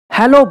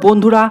Hello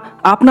বন্ধুরা,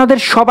 আপনাদের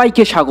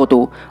সবাইকে স্বাগত।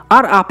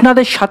 আর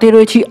আপনাদের সাথে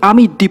রয়েছি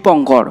আমি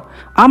দীপঙ্কর।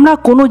 আমরা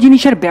কোনো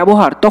জিনিসের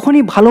ব্যবহার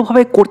তখনই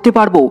ভালোভাবে করতে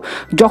পারবো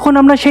যখন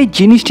আমরা সেই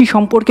জিনিসটি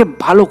সম্পর্কে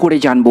ভালো করে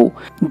জানবো।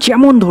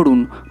 যেমন ধরুন,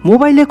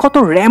 মোবাইলে কত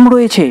র্যাম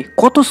রয়েছে,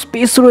 কত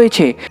স্পেস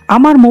রয়েছে,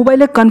 আমার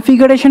মোবাইলের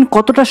কনফিগারেশন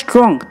কতটা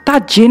স্ট্রং তা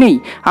জেনেই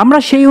আমরা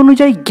সেই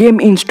অনুযায়ী গেম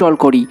ইনস্টল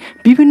করি,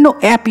 বিভিন্ন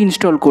অ্যাপ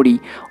ইনস্টল করি।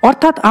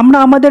 অর্থাৎ আমরা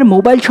আমাদের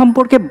মোবাইল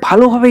সম্পর্কে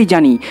ভালোভাবেই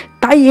জানি,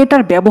 তাই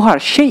এটার ব্যবহার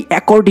সেই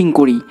অ্যাকর্ডিং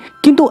করি।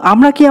 কিন্তু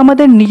আমরা কি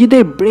আমাদের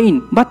নিজেদের ব্রেইন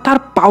বা তার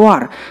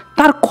পাওয়ার,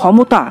 তার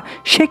ক্ষমতা,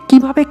 সে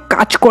কিভাবে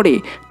কাজ করে,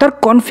 তার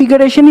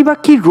কনফিগারেশনই বা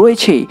কী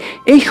রয়েছে,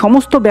 এই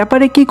সমস্ত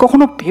ব্যাপারে কি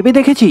কখনো ভেবে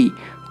দেখেছি?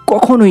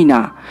 কখনোই না।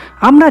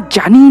 আমরা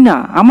জানি না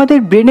আমাদের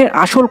ব্রেনের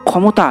আসল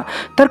ক্ষমতা,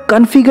 তার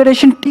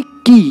কনফিগারেশন ঠিক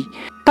কী।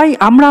 তাই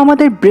আমরা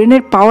আমাদের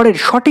ব্রেনের পাওয়ারের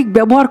সঠিক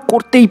ব্যবহার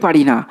করতেই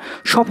পারি না।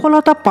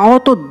 সফলতা পাওয়া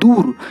তো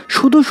দূর,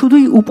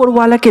 শুধুই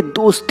উপরওয়ালাকে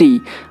দোষ দিই,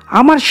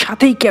 আমার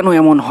সাথেই কেন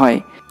এমন হয়।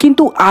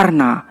 কিন্তু আর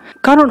না,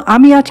 কারণ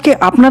আমি আজকে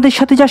আপনাদের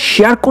সাথে যা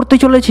শেয়ার করতে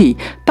চলেছি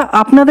তা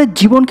আপনাদের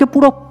জীবনকে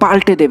পুরো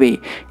পাল্টে দেবে।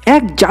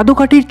 এক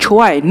জাদুকাঠির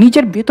ছোঁয়ায়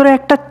নিজের ভেতরে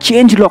একটা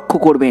চেঞ্জ লক্ষ্য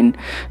করবেন।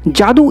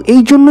 জাদু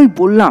এই জন্যই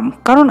বললাম,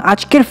 কারণ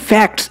আজকের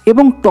ফ্যাক্টস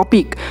এবং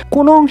টপিক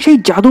কোনো অংশেই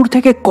জাদুর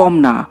থেকে কম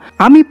না।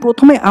 আমি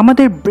প্রথমে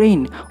আমাদের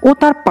ব্রেইন ও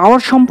তার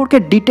পাওয়ার সম্পর্কে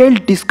ডিটেইলড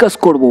ডিসকাস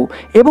করব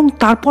এবং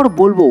তারপর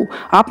বলবো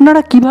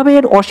আপনারা কিভাবে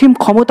এর অসীম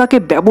ক্ষমতাকে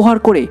ব্যবহার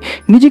করে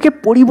নিজেকে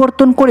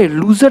পরিবর্তন করে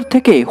লুজার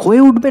থেকে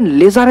হয়ে উঠবেন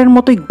লেজারের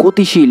মতোই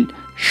গতিশীল,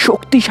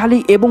 শক্তিশালী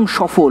এবং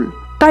সফল।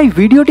 তাই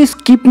ভিডিওটি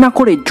স্কিপ না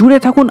করে জুড়ে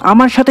থাকুন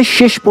আমার সাথে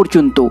শেষ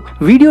পর্যন্ত।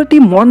 ভিডিওটি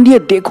মন দিয়ে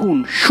দেখুন,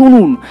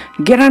 শুনুন,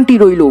 গ্যারান্টি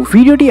রইল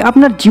ভিডিওটি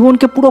আপনার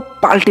জীবনকে পুরো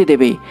পাল্টে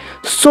দেবে।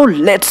 So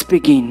let's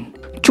begin.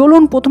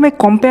 চলুন প্রথমে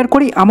কম্পেয়ার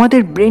করি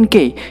আমাদের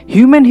ব্রেনকে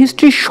হিউম্যান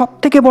হিস্ট্রির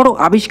সবথেকে বড়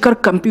আবিষ্কার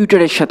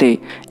কম্পিউটারের সাথে।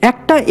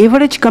 একটা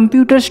এভারেজ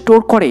কম্পিউটার স্টোর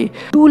করে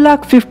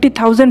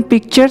 2,50,000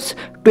 পিকচার্স,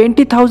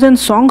 20,000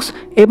 সংস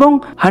এবং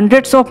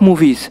হান্ড্রেডস অফ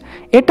মুভিজ।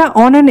 এটা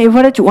on an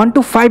average 1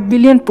 to 5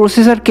 billion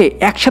প্রসেসরকে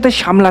একসাথে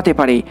সামলাতে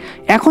পারে।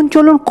 এখন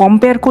চলুন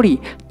কম্পেয়ার করি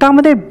তা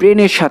আমাদের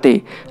ব্রেনের সাথে।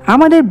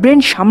 আমাদের ব্রেন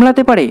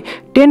সামলাতে পারে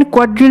 10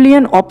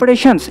 কোয়াড্রিলিয়ন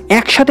অপারেশনস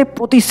একসাথে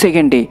প্রতি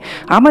সেকেন্ডে,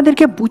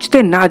 আমাদেরকে বুঝতে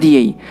না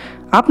দিয়েই।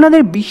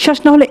 আপনাদের বিশ্বাস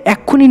না হলে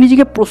এক্ষুনি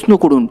নিজেকে প্রশ্ন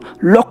করুন,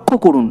 লক্ষ্য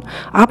করুন,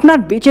 আপনার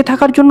বেঁচে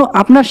থাকার জন্য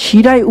আপনার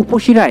শিরায়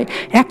উপশিরায়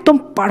একদম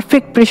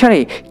পারফেক্ট প্রেসারে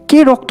কে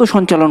রক্ত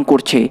সঞ্চালন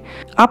করছে?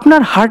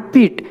 আপনার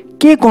হার্টবিট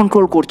কে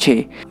কন্ট্রোল করছে?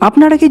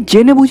 আপনারা কি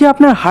জেনে বুঝে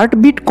আপনার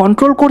হার্টবিট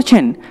কন্ট্রোল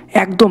করছেন?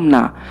 একদম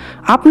না।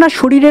 আপনার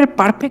শরীরের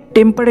পারফেক্ট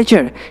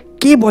টেম্পারেচার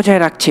কে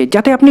বজায় রাখছে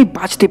যাতে আপনি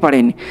বাঁচতে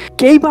পারেন?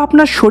 কেই বা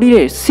আপনার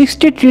শরীরের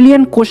 60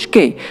 ট্রিলিয়ন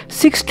কোষকে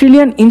 6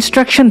 ট্রিলিয়ন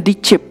ইনস্ট্রাকশন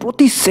দিচ্ছে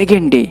প্রতি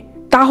সেকেন্ডে?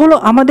 তা হলো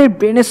আমাদের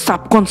ব্রেনের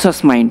সাবকনসিয়াস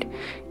মাইন্ড।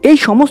 এই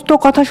সমস্ত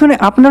কথা শুনে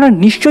আপনারা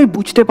নিশ্চয়ই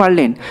বুঝতে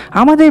পারলেন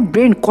আমাদের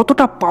ব্রেন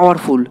কতটা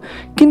পাওয়ারফুল।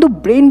 কিন্তু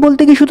ব্রেন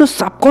বলতে কি শুধু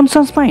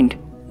সাবকনসিয়াস মাইন্ড?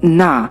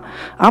 না,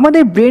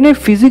 আমাদের ব্রেনের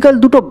ফিজিক্যাল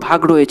দুটো ভাগ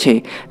রয়েছে,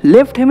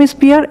 লেফট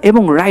হেমিস্ফিয়ার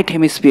এবং রাইট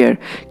হেমিস্ফিয়ার।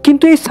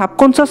 কিন্তু এই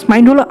সাবকনসিয়াস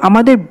মাইন্ড হলো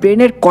আমাদের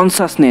ব্রেনের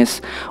কনসাসনেস,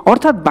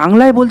 অর্থাৎ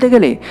বাংলায় বলতে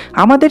গেলে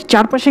আমাদের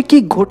চারপাশে কি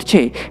ঘটছে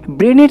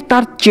ব্রেনের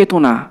তার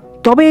চেতনা।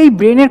 তবে এই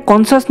ব্রেনের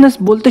কনসাসনেস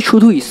বলতে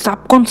শুধুই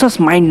সাবকনসাস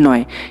মাইন্ড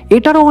নয়,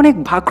 এটারও অনেক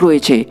ভাগ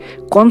রয়েছে।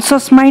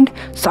 Conscious mind,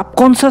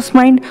 subconscious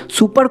mind,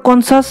 super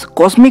conscious,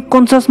 cosmic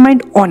conscious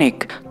mind, অনেক।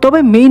 তবে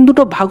মেইন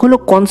দুটো ভাগ হলো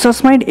কনসাস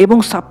মাইন্ড এবং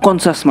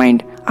সাবকনসাস মাইন্ড।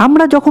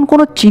 আমরা যখন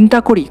কোনো চিন্তা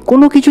করি,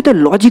 কোনো কিছুতে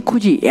লজিক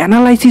খুঁজি,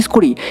 অ্যানালাইসিস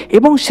করি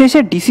এবং শেষে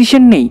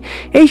ডিসিশন নেই,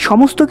 এই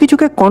সমস্ত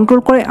কিছুকে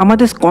কন্ট্রোল করে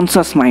আমাদের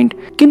কনসাস মাইন্ড।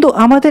 কিন্তু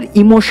আমাদের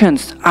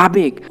ইমোশনস,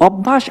 আবেগ,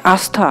 অভ্যাস,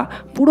 আস্থা,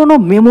 পুরনো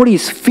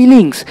মেমোরিজ,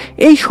 ফিলিংস,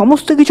 এই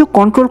সমস্ত কিছু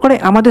কন্ট্রোল করে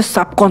আমাদের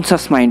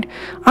সাবকনসাস মাইন্ড।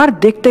 আর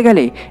দেখতে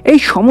গেলে এই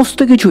সমস্ত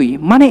কিছুই,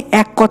 মানে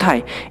এক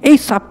কথায় এই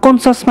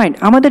সাবকনসাস মাইন্ড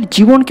আমাদের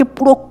জীবনকে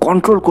পুরো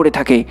কন্ট্রোল করে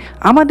থাকে।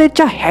 আমাদের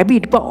যা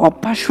হ্যাবিট বা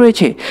অভ্যাস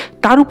রয়েছে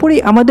তার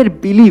উপরেই আমাদের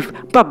বিলিভ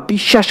বা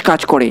বিশ্বাস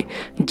কাজ করে।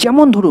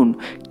 যেমন ধরুন,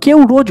 কেউ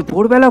রোজ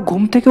ভোরবেলা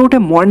ঘুম থেকে উঠে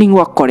মর্নিং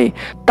ওয়াক করে,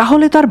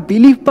 তাহলে তার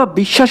বিলিভ বা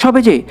বিশ্বাস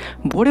হবে যে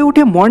ভোরে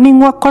উঠে মর্নিং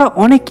ওয়াক করা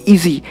অনেক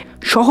ইজি,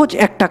 সহজ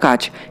একটা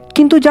কাজ।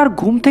 কিন্তু যার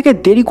ঘুম থেকে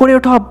দেরি করে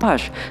ওঠা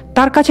অভ্যাস,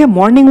 তার কাছে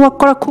মর্নিং ওয়াক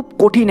করা খুব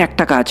কঠিন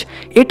একটা কাজ,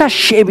 এটা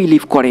সে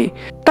বিলিভ করে।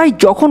 তাই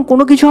যখন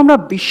কোনো কিছু আমরা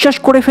বিশ্বাস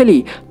করে ফেলি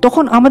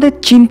তখন আমাদের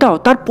চিন্তাও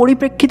তার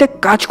পরিপ্রেক্ষিতে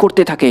কাজ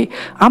করতে থাকে।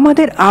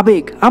 আমাদের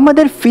আবেগ,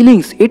 আমাদের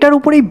ফিলিংস এটার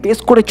উপরেই বেস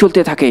করে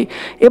চলতে থাকে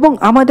এবং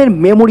আমাদের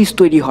মেমোরিজ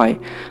তৈরি হয়।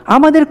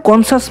 আমাদের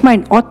কনসাস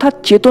মাইন্ড অর্থাৎ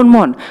চেতন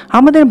মন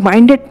আমাদের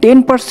মাইন্ডের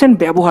 10%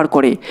 ব্যবহার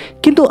করে,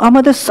 কিন্তু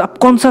আমাদের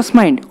সাবকনসাস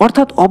মাইন্ড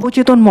অর্থাৎ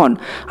অবচেতন মন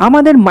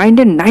আমাদের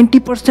মাইন্ডের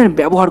 90%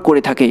 ব্যবহার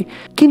করে থাকে।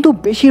 কিন্তু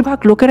বেশিরভাগ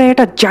লোকেরা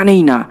এটা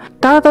জানেই না,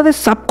 তারা তাদের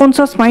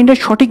সাবকনসাস মাইন্ডের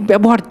সঠিক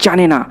ব্যবহার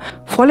জানে না,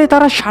 ফলে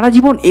তারা সারা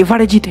জীবন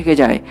এভারেজই থেকে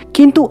যায়।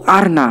 কিন্তু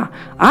আর না,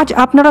 আজ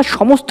আপনারা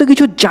সমস্ত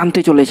কিছু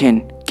জানতে চলেছেন।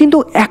 কিন্তু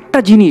একটা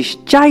জিনিস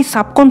যা এই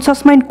সাবকনসাস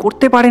মাইন্ড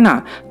করতে পারে না,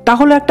 তা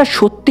হলো একটা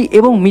সত্যি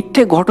এবং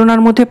মিথ্যে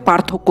ঘটনার মধ্যে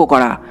পার্থক্য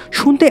করা।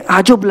 শুনতে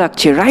আজব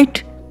লাগছে, রাইট?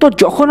 তো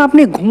যখন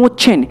আপনি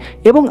ঘুমোচ্ছেন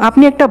এবং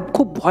আপনি একটা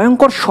খুব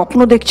ভয়ঙ্কর স্বপ্ন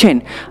দেখছেন,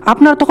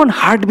 আপনার তখন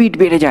হার্টবিট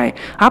বেড়ে যায়,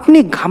 আপনি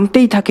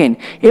ঘামতেই থাকেন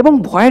এবং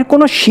ভয়ের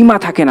কোনো সীমা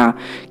থাকে না।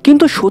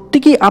 কিন্তু সত্যি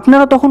কি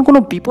আপনারা তখন কোনো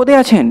বিপদে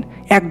আছেন?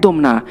 একদম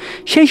না।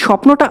 সেই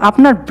স্বপ্নটা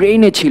আপনার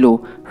ব্রেইনে ছিল,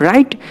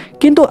 রাইট?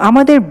 কিন্তু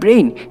আমাদের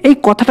ব্রেইন এই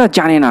কথাটা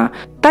জানে না,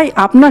 তাই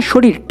আপনার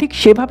শরীর ঠিক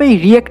সেভাবেই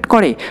রিয়্যাক্ট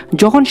করে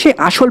যখন সে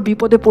আসল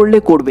বিপদে পড়লে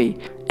করবে।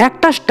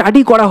 একটা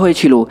স্টাডি করা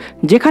হয়েছিল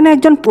যেখানে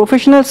একজন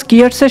প্রফেশনাল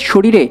স্কিয়ার্সের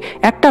শরীরে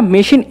একটা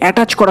মেশিন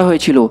অ্যাটাচ করা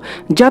হয়েছিল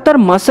যা তার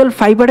মাসল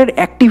ফাইবারের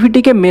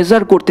অ্যাক্টিভিটিকে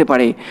মেজার করতে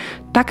পারে।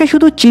 তাকে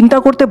শুধু চিন্তা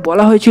করতে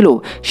বলা হয়েছিল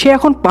সে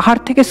এখন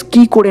পাহাড় থেকে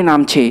স্কি করে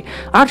নামছে,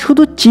 আর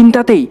শুধু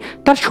চিন্তাতেই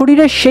তার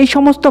শরীরের সেই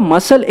সমস্ত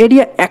মাসল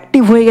এরিয়া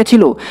অ্যাক্টিভ হয়ে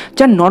গেছিল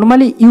যা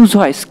নর্মালি ইউজ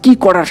হয় স্কি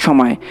করার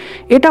সময়।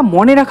 এটা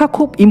মনে রাখা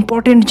খুব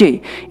ইম্পর্টেন্ট যে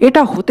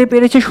এটা হতে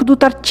পেরেছে শুধু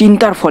তার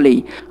চিন্তার ফলেই।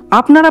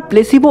 আপনারা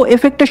প্লেসিবো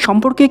এফেক্টের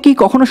সম্পর্কে কি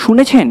কখনো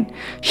শুনেছেন?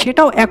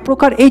 সেটাও এক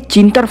প্রকার এই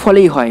চিন্তার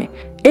ফলেই হয়।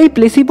 এই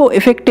প্লেসিবো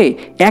এফেক্টে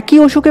একই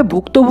অসুখে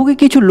ভুক্তভোগী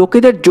কিছু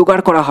লোকেদের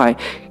জোগাড় করা হয়,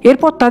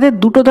 এরপর তাদের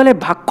দুটো দলে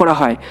ভাগ করা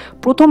হয়।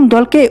 প্রথম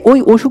দলকে ওই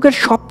অসুখের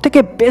সবথেকে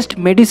বেস্ট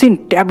মেডিসিন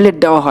ট্যাবলেট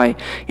দেওয়া হয়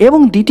এবং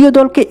দ্বিতীয়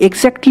দলকে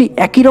এক্স্যাক্টলি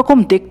একই রকম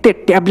দেখতে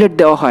ট্যাবলেট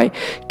দেওয়া হয়,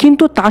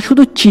 কিন্তু তা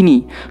শুধু চিনি,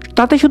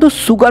 তাতে শুধু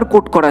সুগার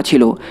কোট করা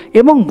ছিল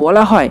এবং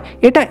বলা হয়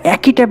এটা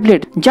একই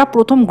ট্যাবলেট যা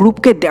প্রথম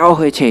গ্রুপকে দেওয়া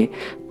হয়েছে।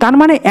 তার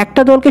মানে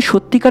একটা দলকে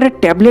সত্যিকারের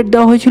ট্যাবলেট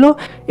দেওয়া হয়েছিল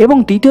এবং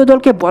দ্বিতীয়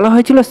দলকে বলা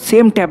হয়েছিল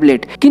সেম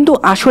ট্যাবলেট, কিন্তু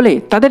আসলে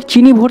তাদের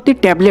চিনি ভর্তি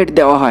ট্যাবলেট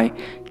দেওয়া হয়।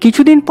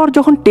 কিছুদিন পর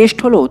যখন টেস্ট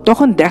হলো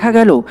তখন দেখা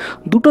গেল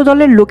দুটো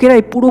দলের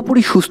লোকেরাই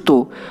পুরোপুরি সুস্থ।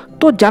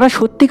 তো যারা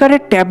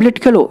সত্যিকারের ট্যাবলেট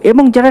খেলো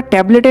এবং যারা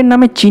ট্যাবলেটের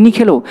নামে চিনি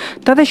খেলো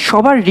তাদের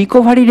সবার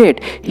recovery rate,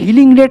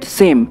 healing rate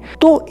same.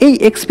 তো এই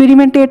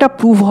এক্সপেরিমেন্টে এটা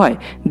প্রুভ হয়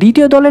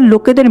দ্বিতীয় দলের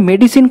লোকেদের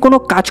মেডিসিন কোনো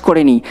কাজ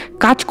করেনি,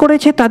 কাজ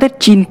করেছে তাদের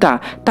চিন্তা,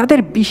 তাদের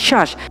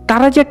বিশ্বাস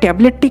তারা যে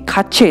ট্যাবলেটটি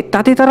খাচ্ছে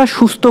তাতে তারা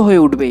সুস্থ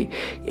হয়ে উঠবে।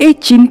 এই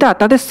চিন্তা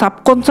তাদের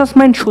সাবকনসিয়াস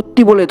মাইন্ড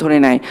সত্যি বলে ধরে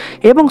নেয়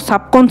এবং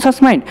সাবকনসিয়াস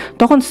মাইন্ড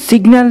তখন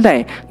সিগন্যাল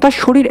দেয় তার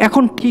শরীর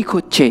এখন ঠিক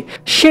হচ্ছে,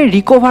 সে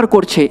রিকভার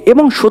করছে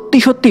এবং সত্যি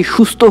সত্যি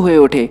সুস্থ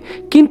হয়ে ওঠে।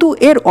 কিন্তু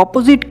এর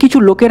অপোজিট কিছু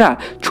লোকেরা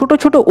ছোট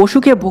ছোট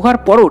অসুখে ভোগার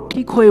পরও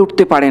ঠিক হয়ে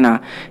উঠতে পারে না,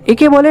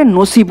 একে বলে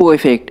নোসিবো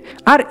এফেক্ট।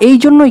 আর এই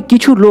জন্যই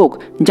কিছু লোক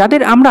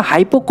যাদের আমরা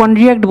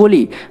হাইপোকন্ড্রিয়াক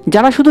বলি,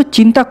 যারা শুধু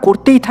চিন্তা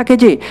করতেই থাকে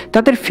যে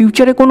তাদের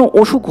ফিউচারে কোনো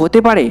অসুখ হতে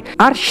পারে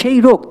আর সেই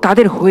রোগ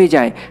তাদের হয়ে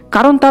যায়,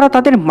 কারণ তারা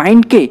তাদের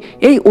মাইন্ডকে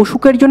এই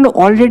অসুখের জন্য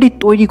অলরেডি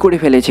তৈরি করে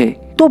ফেলেছে।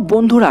 তো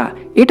বন্ধুরা,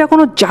 এটা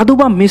কোনো জাদু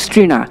বা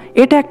মিস্ট্রি না,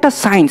 এটা একটা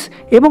সায়েন্স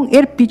এবং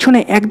এর পিছনে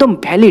একদম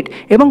ভ্যালিড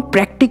এবং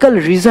প্র্যাকটিক্যাল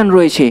রিজন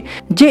রয়েছে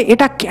যে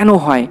এটা কেন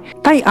হয়।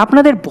 তাই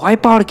আপনাদের ভয়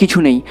পাওয়ার কিছু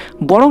নেই,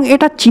 বরং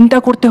এটা চিন্তা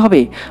করতে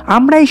হবে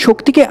আমরা এই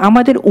শক্তিকে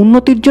আমাদের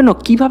উন্নতির জন্য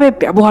কিভাবে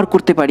ব্যবহার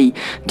করতে পারি,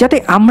 যাতে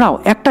আমরাও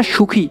একটা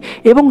সুখী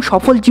এবং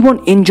সফল জীবন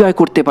এনজয়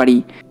করতে পারি।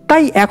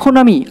 তাই এখন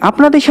আমি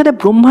আপনাদের সাথে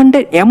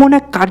ব্রহ্মাণ্ডের এমন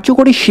এক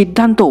কার্যকরী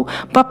সিদ্ধান্ত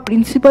বা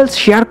প্রিন্সিপালস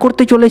শেয়ার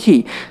করতে চলেছি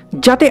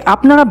যাতে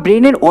আপনারা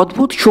ব্রেনের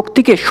অদ্ভুত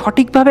শক্তিকে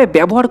সঠিকভাবে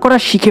ব্যবহার করা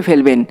শিখে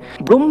ফেলবেন।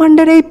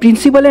 ব্রহ্মাণ্ডের এই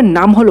প্রিন্সিপালের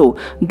নাম হলো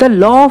the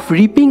law of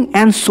reaping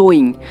and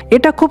sewing.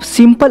 এটা খুব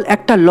সিম্পল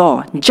একটা ল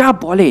যা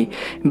বলে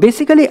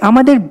বেসিক্যালি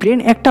আমাদের ব্রেন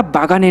একটা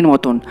বাগানের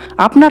মতন।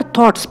 আপনার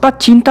থটস বা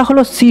চিন্তা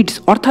হলো সিডস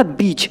অর্থাৎ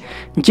বীজ।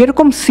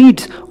 যেরকম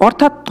সিডস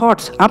অর্থাৎ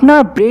থটস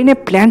আপনারা ব্রেনে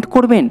প্ল্যান্ট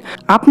করবেন,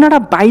 আপনারা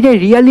বাইরে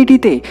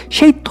রিয়ালিটিতে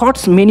সেই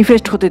থটস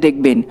ম্যানিফেস্ট হতে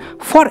দেখবেন।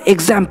 ফর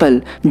এক্সাম্পল,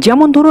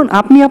 যেমন ধরুন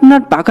আপনি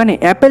আপনার বাগানে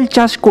অ্যাপেল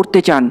চাষ করতে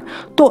চান,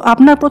 তো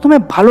আপনার প্রথমে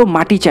ভালো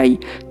মাটি চাই,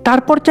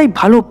 তারপর চাই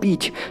ভালো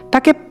বীজ,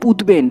 তাকে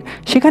পুঁতবেন,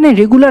 সেখানে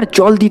রেগুলার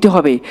জল দিতে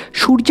হবে,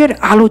 সূর্যের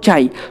আলো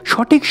চাই,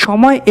 সঠিক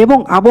সময় এবং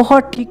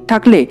আবহাওয়া ঠিক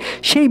থাকলে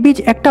সেই বীজ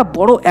একটা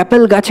বড়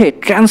অ্যাপেল গাছে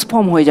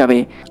ট্রান্সফর্ম হয়ে যাবে।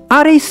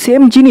 আর এই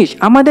সেম জিনিস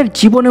আমাদের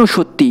জীবনেও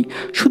সত্যি,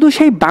 শুধু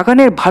সেই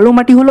বাগানের ভালো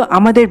মাটি হলো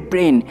আমাদের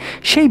ব্রেন,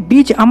 সেই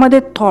বীজ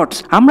আমাদের থটস।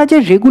 আমরা যে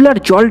রেগুলার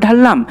জল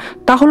ঢাললাম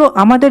তা হলো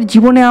আমাদের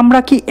জীবনে আমরা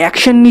কি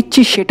অ্যাকশন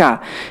নিচ্ছি সেটা।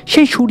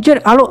 সেই সূর্যের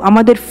আলো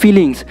আমাদের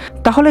ফিলিংস।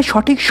 তাহলে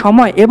সঠিক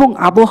সময় এবং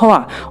আবহাওয়া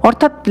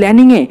অর্থাৎ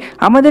প্ল্যানিংয়ে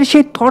আমাদের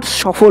সেই থটস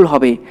সফল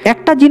হবে।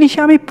 একটা জিনিসে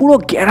আমি পুরো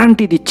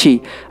গ্যারান্টি দিচ্ছি,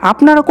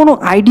 আপনারা কোনো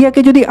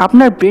আইডিয়াকে যদি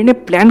আপনার ব্রেনে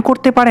প্ল্যান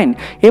করতে পারেন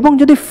এবং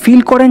যদি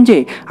ফিল করেন যে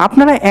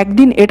আপনারা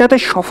একদিন এটাতে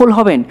সফল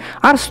হবেন,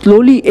 আর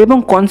স্লোলি এবং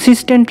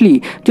কনসিস্টেন্টলি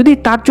যদি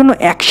তার জন্য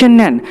অ্যাকশন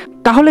নেন,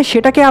 তাহলে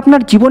সেটাকে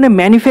আপনার জীবনে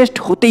ম্যানিফেস্ট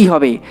হতেই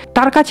হবে।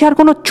 তার কাছে আর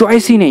কোনো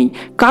চয়েসই নেই,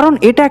 কারণ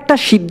এটা একটা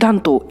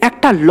সিদ্ধান্ত,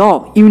 একটা ল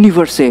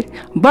ইউনিভার্সের।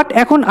 বাট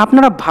এখন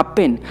আপনারা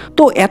ভাববেন,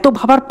 তো এত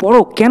ভাবার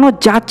পরও কেন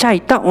যা চাই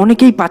তা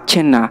অনেকেই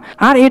পাচ্ছেন না?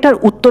 আর এটার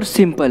উত্তর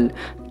সিম্পল,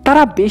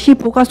 তারা বেশি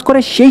ফোকাস করে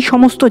সেই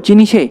সমস্ত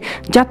জিনিসে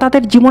যা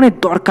তাদের জীবনে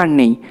দরকার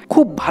নেই।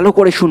 খুব ভালো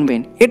করে শুনবেন,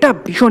 এটা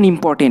ভীষণ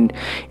ইম্পর্টেন্ট।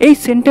 এই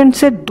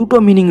সেন্টেন্সের দুটো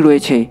মিনিং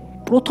রয়েছে।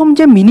 প্রথম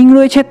যে মিনিং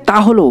রয়েছে তা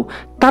হলো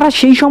তারা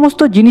সেই সমস্ত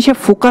জিনিসে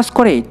ফোকাস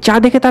করে যা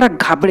দেখে তারা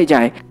ঘাবড়ে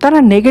যায়, তারা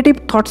নেগেটিভ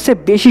থটসে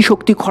বেশি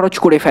শক্তি খরচ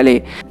করে ফেলে,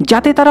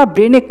 যাতে তারা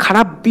ব্রেনে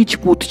খারাপ বীজ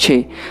পুঁতছে।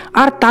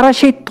 আর তারা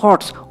সেই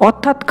থটস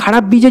অর্থাৎ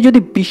খারাপ বীজে যদি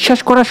বিশ্বাস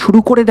করা শুরু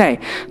করে দেয়,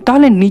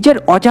 তাহলে নিজের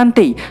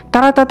অজান্তেই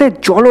তারা তাতে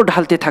জলও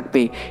ঢালতে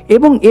থাকবে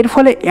এবং এর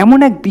ফলে এমন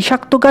এক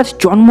বিষাক্ত গাছ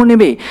জন্ম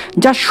নেবে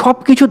যা সব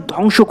কিছু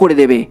ধ্বংস করে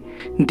দেবে।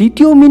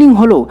 দ্বিতীয় মিনিং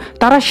হলো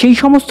তারা সেই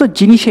সমস্ত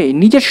জিনিসে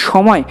নিজের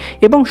সময়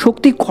এবং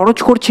শক্তি খরচ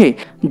করছে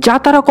যা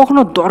তারা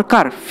কখনো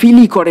দরকার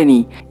ফিলই করেনি।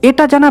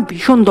 এটা জানা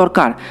ভীষণ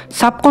দরকার।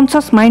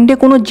 সাবকনশাস মাইন্ডে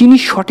কোনো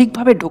জিনিস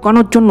সঠিকভাবে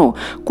ঢোকানোর জন্য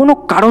কোনো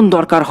কারণ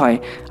দরকার হয়।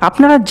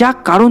 আপনারা যা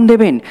কারণ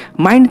দেবেন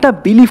মাইন্ড তা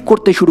বিলিভ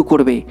করতে শুরু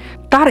করবে।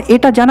 তার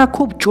এটা জানা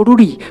খুব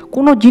জরুরি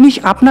কোনো জিনিস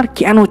আপনার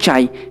কেন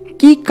চাই,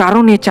 কি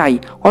কারণে চাই,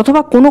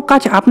 অথবা কোনো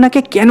কাজ আপনাকে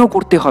কেন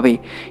করতে হবে।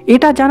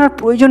 এটা জানার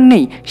প্রয়োজন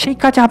নেই সেই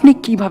কাজ আপনি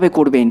কিভাবে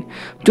করবেন।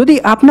 যদি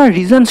আপনার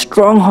রিজন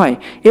স্ট্রং হয়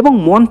এবং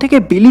মন থেকে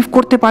বিলিভ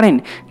করতে পারেন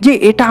যে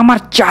এটা আমার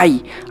চাই,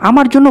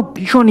 আমার জন্য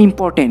ভীষণ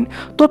ইম্পর্টেন্ট,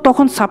 তো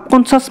তখন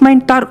সাবকনশাস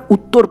মাইন্ড তার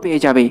উত্তর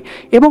পেয়ে যাবে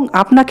এবং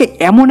আপনাকে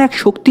এমন এক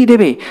শক্তি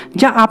দেবে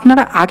যা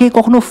আপনারা আগে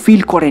কখনো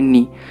ফিল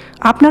করেননি।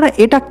 আপনারা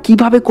এটা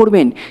কিভাবে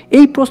করবেন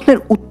এই প্রশ্নের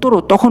উত্তরও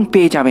তখন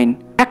পেয়ে যাবেন।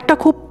 একটা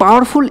খুব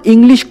পাওয়ারফুল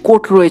ইংলিশ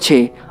কোট রয়েছে,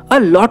 A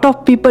lot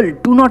of people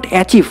do not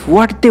achieve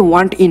what they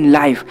want in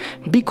life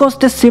because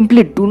they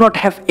simply do not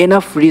have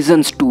enough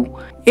reasons to.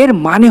 এর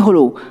মানে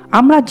হলো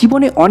আমরা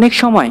জীবনে অনেক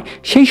সময়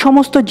সেই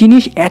সমস্ত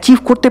জিনিস অ্যাচিভ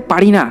করতে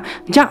পারি না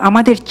যা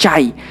আমাদের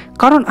চাই,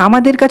 কারণ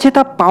আমাদের কাছে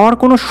তা পাওয়ার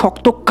কোনো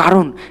শক্ত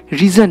কারণ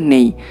রিজন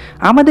নেই।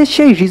 আমাদের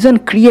সেই রিজন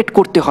ক্রিয়েট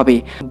করতে হবে,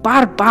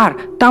 বারবার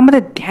তা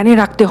আমাদের ধ্যানে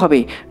রাখতে হবে,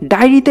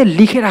 ডায়েরিতে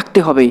লিখে রাখতে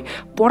হবে,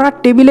 পড়ার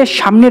টেবিলের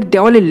সামনের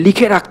দেওয়ালে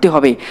লিখে রাখতে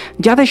হবে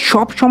যাতে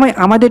সব সময়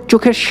আমাদের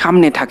চোখের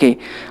সামনে থাকে।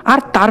 আর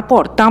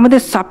তারপর তা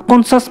আমাদের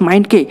সাবকনশাস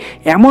মাইন্ডকে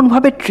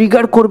এমনভাবে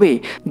ট্রিগার করবে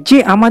যে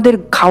আমাদের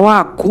খাওয়া,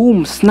 ঘুম,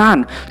 স্নান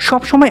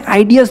সবসময়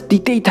আইডিয়াস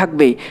দিতেই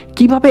থাকবে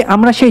কিভাবে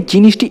আমরা সেই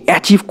জিনিসটি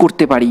অ্যাচিভ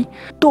করতে পারি।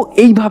 তো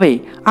এইভাবে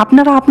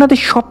আপনারা আপনাদের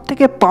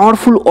সবথেকে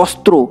পাওয়ারফুল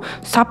অস্ত্র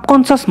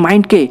সাবকনশাস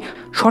মাইন্ডকে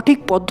সঠিক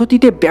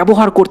পদ্ধতিতে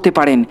ব্যবহার করতে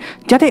পারেন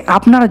যাতে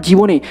আপনারা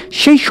জীবনে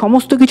সেই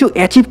সমস্ত কিছু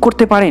অ্যাচিভ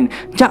করতে পারেন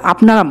যা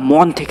আপনারা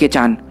মন থেকে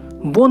চান।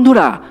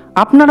 বন্ধুরা,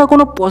 আপনারা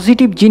কোনো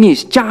পজিটিভ জিনিস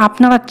যা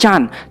আপনারা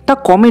চান তা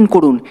কমেন্ট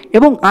করুন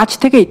এবং আজ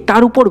থেকেই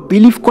তার উপর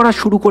বিলিভ করা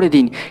শুরু করে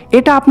দিন।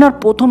 এটা আপনার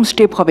প্রথম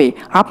স্টেপ হবে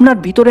আপনার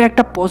ভিতরে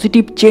একটা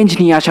পজিটিভ চেঞ্জ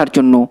নিয়ে আসার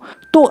জন্য।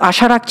 তো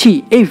আশা রাখছি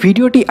এই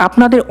ভিডিওটি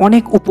আপনাদের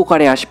অনেক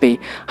উপকারে আসবে।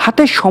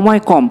 হাতে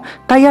সময় কম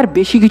তাই আর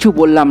বেশি কিছু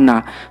বললাম না।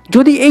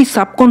 যদি এই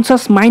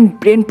সাবকনশাস মাইন্ড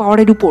ব্রেন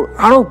পাওয়ারের উপর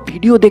আরও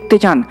ভিডিও দেখতে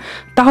চান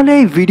তাহলে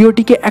এই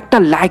ভিডিওটিকে একটা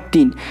লাইক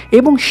দিন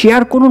এবং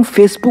শেয়ার করুন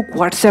ফেসবুক,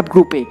 হোয়াটসঅ্যাপ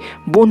গ্রুপে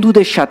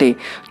বন্ধুদের সাথে।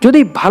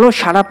 যদি ভালো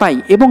সাড়া পাই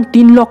এবং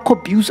 3 লক্ষ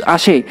ভিউজ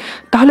আসে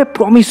তাহলে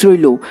প্রমিস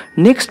রইল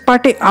নেক্সট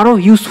পার্টে আরও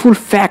ইউজফুল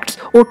ফ্যাক্টস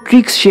ও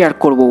ট্রিক্স শেয়ার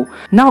করব।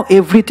 নাও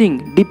everything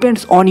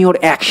depends on your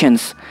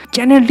actions.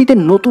 চ্যানেলটিতে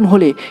নতুন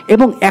হলে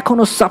এবং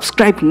এখনও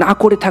সাবস্ক্রাইব না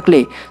করে থাকলে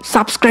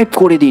সাবস্ক্রাইব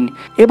করে দিন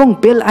এবং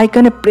বেল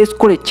আইকনে প্রেস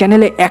করে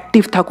চ্যানেলে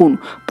অ্যাক্টিভ থাকুন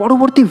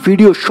পরবর্তী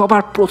ভিডিও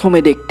সবার প্রথমে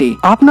দেখতে।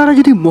 আপনারা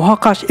যদি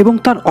মহাকাশ এবং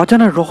তার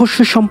অজানা রহস্য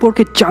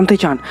সম্পর্কে জানতে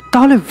চান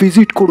তাহলে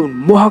ভিজিট করুন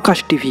মহাকাশ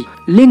টিভি,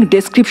 লিঙ্ক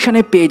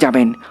ডেসক্রিপশনে পেয়ে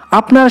যাবেন।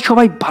 আপনারা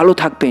সবাই ভালো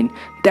থাকবেন,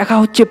 দেখা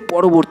হচ্ছে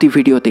পরবর্তী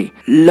ভিডিওতে।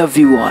 Love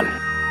you all.